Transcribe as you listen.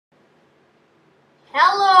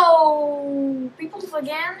Hello, people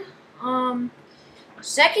again.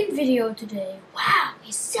 Second video today. Wow,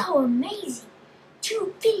 it's so amazing.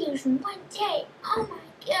 2 videos in one day. Oh my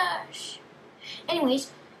gosh.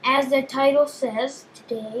 Anyways, as the title says,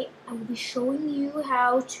 today I will be showing you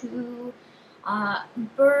how to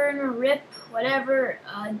burn or rip whatever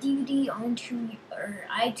DVD onto your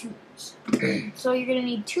iTunes. So you're gonna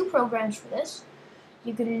need 2 programs for this.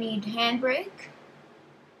 You're gonna need Handbrake.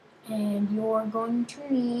 And you're going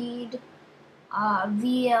to need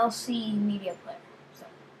VLC media player.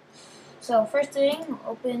 So first thing,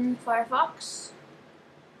 open Firefox.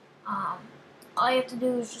 All you have to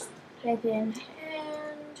do is just type in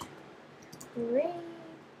Handbrake,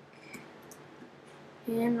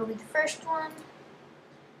 and it'll be the first one.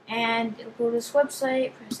 And it'll go to this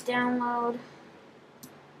website, press download.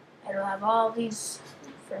 It'll have all these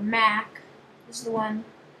for Mac. This is the one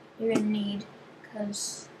you're gonna need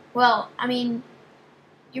because, well, I mean,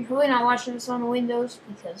 you're probably not watching this on Windows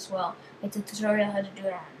because, well, it's a tutorial how to do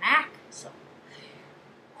it on Mac, so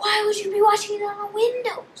why would you be watching it on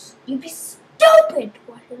Windows? You'd be stupid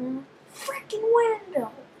watching it on freaking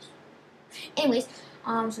Windows. Anyways,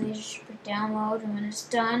 so you just put download, and when it's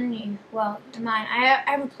done, I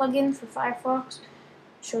have a plugin for Firefox.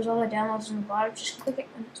 It shows all the downloads on the bottom. Just click it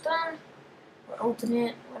when it's done, or open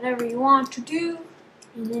it, whatever you want to do,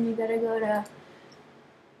 and then you gotta go to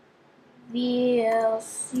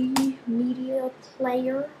VLC media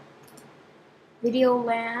player, video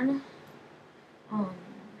LAN.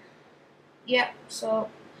 Yep, so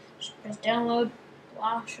just press download.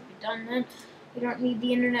 Blah, should be done then. You don't need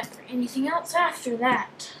the internet for anything else after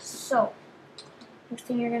that. So, next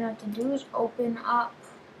thing you're gonna have to do is open up.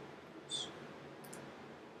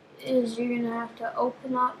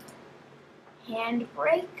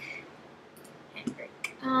 Handbrake.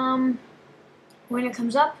 When it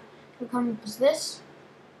comes up, it'll come up as this.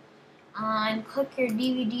 And click your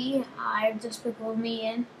DVD, Despicable Me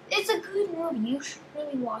in. It's a good movie. You should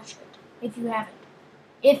really watch it if you haven't.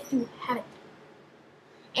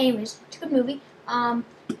 Anyways, it's a good movie.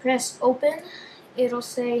 Press open. It'll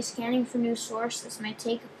say scanning for new source. This might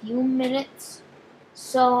take a few minutes.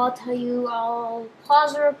 So I'll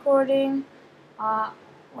pause the recording.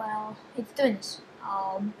 Well, it's doing this.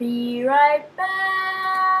 I'll be right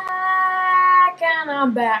back, and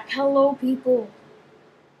I'm back. Hello, people.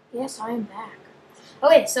 Yes, I am back.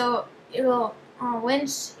 Okay, so it will,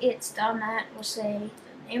 once it's done that, it will say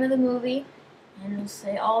the name of the movie, and it'll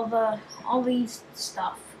say all these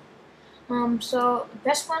stuff. So the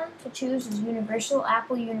best one to choose is Universal,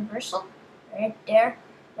 Apple Universal, right there,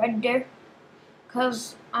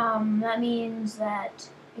 because that means that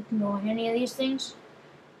it can go on any of these things.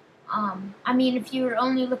 I mean, if you were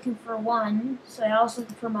only looking for one, so I was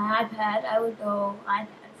looking for my iPad, I would go iPad,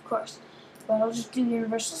 of course. But I'll just do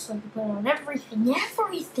Universal so I can put it on everything. Next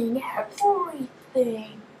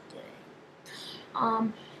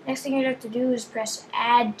thing you have to do is press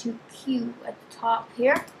Add to Queue at the top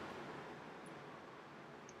here.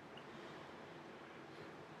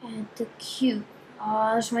 Add to Queue.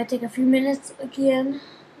 This might take a few minutes again.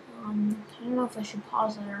 I don't know if I should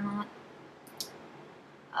pause it or not.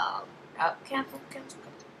 Cancel.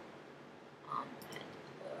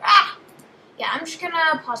 Yeah, I'm just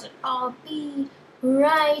gonna pause it. I'll be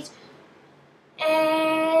right,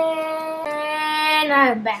 and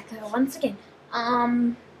I'm back once again.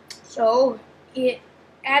 So it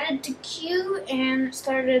added to queue and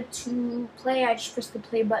started to play. I just pressed the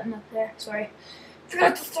play button up there. Sorry,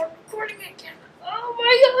 forgot to start recording again. Oh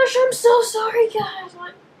my gosh, I'm so sorry, guys.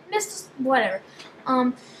 I missed this. Whatever.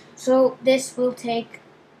 So this will take.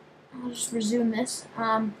 I'll just resume this.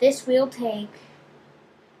 This will take,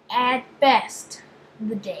 at best,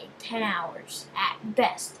 the day, 10 hours, at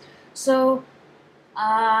best. So,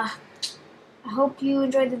 I hope you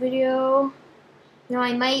enjoyed the video.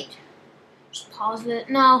 I might just pause it.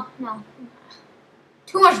 No.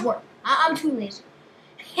 Too much work. I'm too lazy.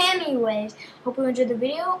 Anyways, hope you enjoyed the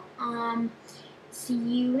video. See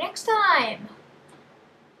you next time.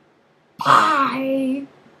 Bye.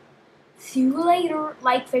 See you later.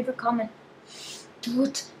 Like, favorite, comment. Do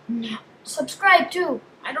it now. Subscribe too.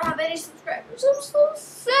 I don't have any subscribers. I'm so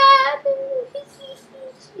sad.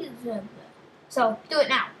 So do it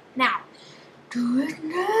now. Do it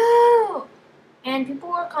now. And people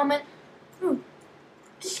will comment,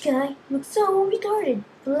 this guy looks so retarded.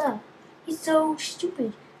 Blah. He's so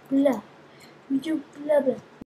stupid. Blah. Blah blah.